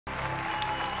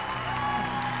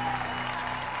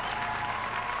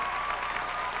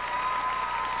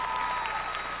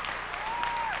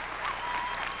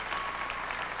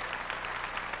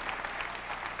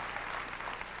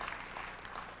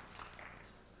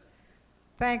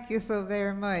Thank you so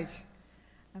very much.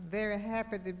 I'm very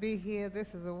happy to be here.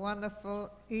 This is a wonderful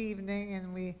evening,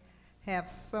 and we have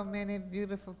so many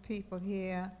beautiful people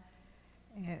here,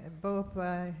 both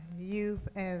youth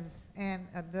and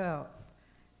adults.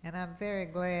 And I'm very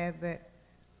glad that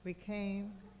we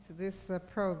came to this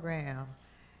program.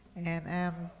 And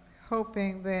I'm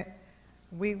hoping that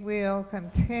we will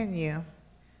continue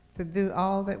to do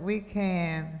all that we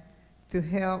can to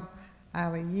help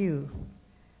our youth,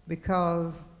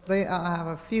 because they are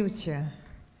our future.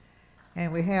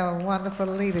 And we have a wonderful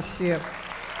leadership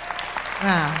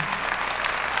now.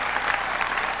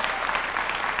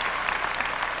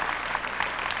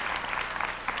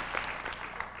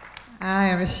 I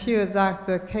am sure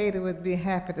Dr. Cater would be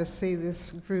happy to see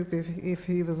this group if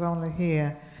he was only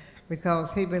here,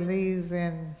 because he believes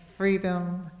in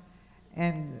freedom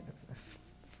and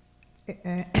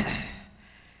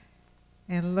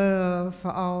love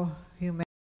for all humanity.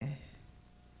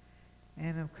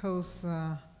 And of course,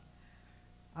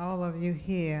 all of you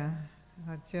here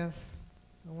are just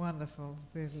wonderful,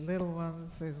 the little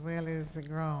ones as well as the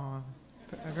grown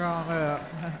up.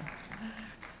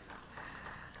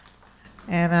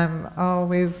 And I'm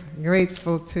always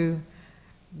grateful to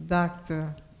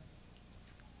Dr.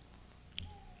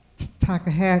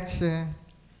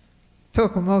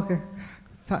 Tokumoka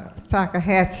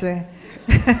Takahashi.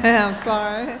 I'm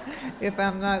sorry if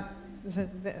I'm not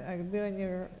doing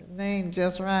your name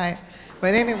just right.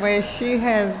 But anyway, she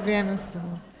has been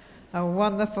a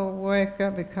wonderful worker,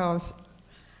 because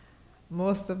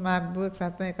most of my books,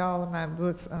 I think all of my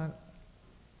books are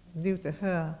due to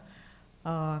her,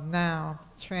 are now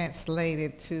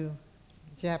translated to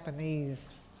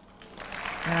Japanese.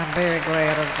 And I'm very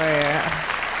glad of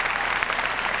that.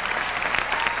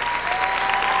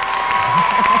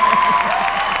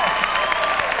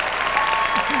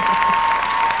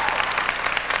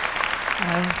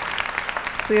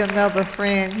 I see another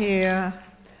friend here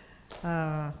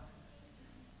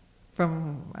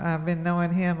I've been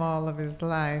knowing him all of his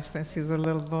life, since he was a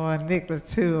little boy, Nick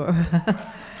Latour,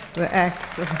 the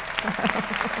actor.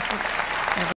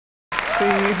 See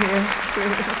you here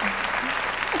too.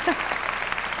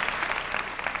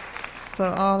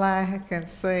 So all I can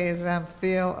say is I'm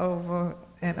filled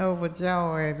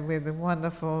overjoyed with the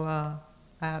wonderful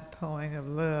outpouring of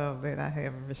love that I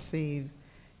have received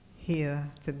here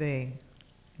today,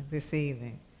 this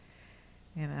evening.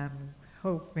 And I'm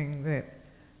hoping that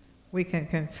we can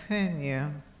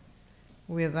continue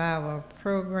with our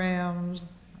programs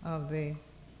of the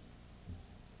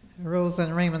Rosa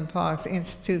and Raymond Parks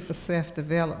Institute for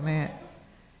Self-Development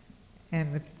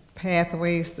and the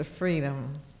Pathways to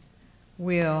Freedom.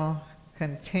 Will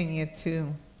continue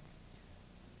to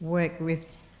work with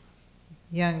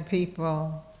young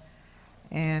people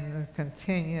and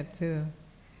continue to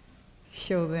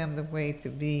show them the way to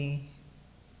be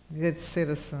good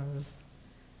citizens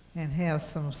and have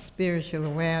some spiritual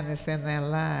awareness in their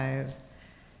lives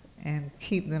and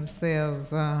keep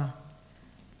themselves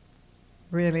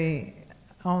really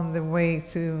on the way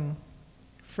to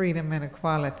freedom and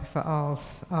equality for all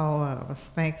of us.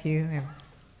 Thank you, and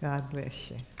God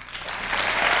bless you.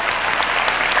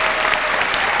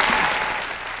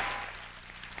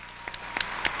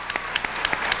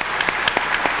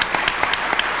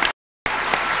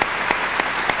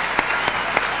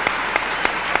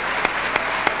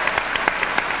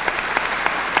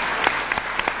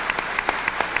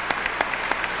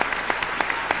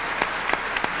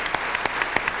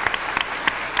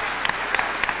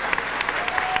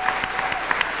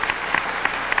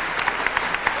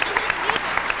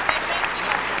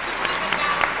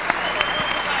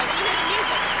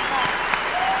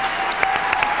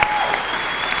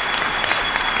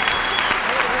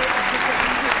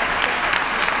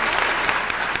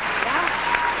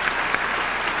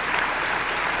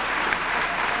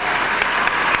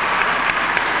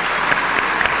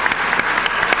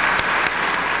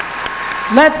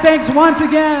 Let's thank once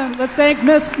again, let's thank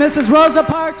Mrs. Rosa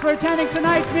Parks for attending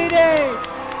tonight's meeting.